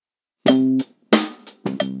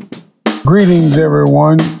Greetings,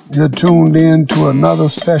 everyone. You're tuned in to another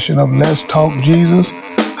session of Let's Talk Jesus.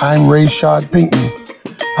 I'm Rai-Shaud Pinkney.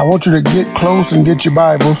 I want you to get close and get your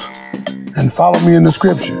Bibles and follow me in the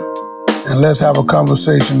scripture, and let's have a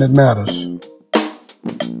conversation that matters.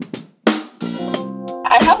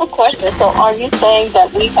 I have a question. So are you saying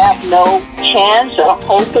that we have no chance or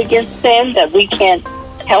hope against sin, that we can't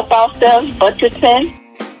help ourselves but to sin?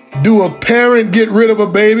 Do a parent get rid of a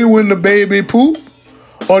baby when the baby poop?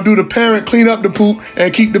 Or do the parent clean up the poop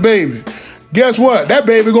and keep the baby? Guess what? That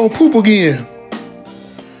baby gonna poop again.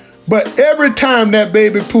 But every time that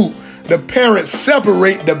baby poop, the parents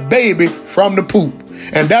separate the baby from the poop.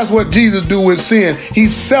 And that's what Jesus do with sin. He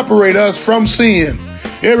separate us from sin.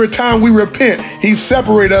 Every time we repent, he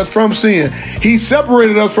separated us from sin. He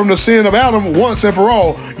separated us from the sin of Adam once and for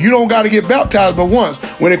all. You don't got to get baptized but once.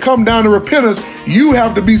 When it comes down to repentance, you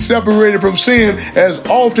have to be separated from sin as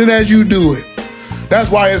often as you do it. That's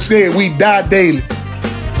why it said we die daily.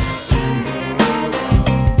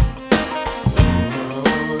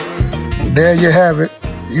 There you have it.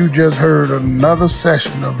 You just heard another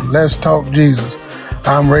session of Let's Talk Jesus.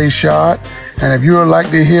 I'm Rai-Shaud, and if you would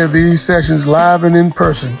like to hear these sessions live and in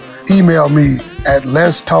person, email me at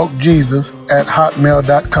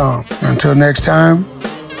letstalkjesus@hotmail.com. Until next time,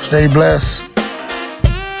 stay blessed.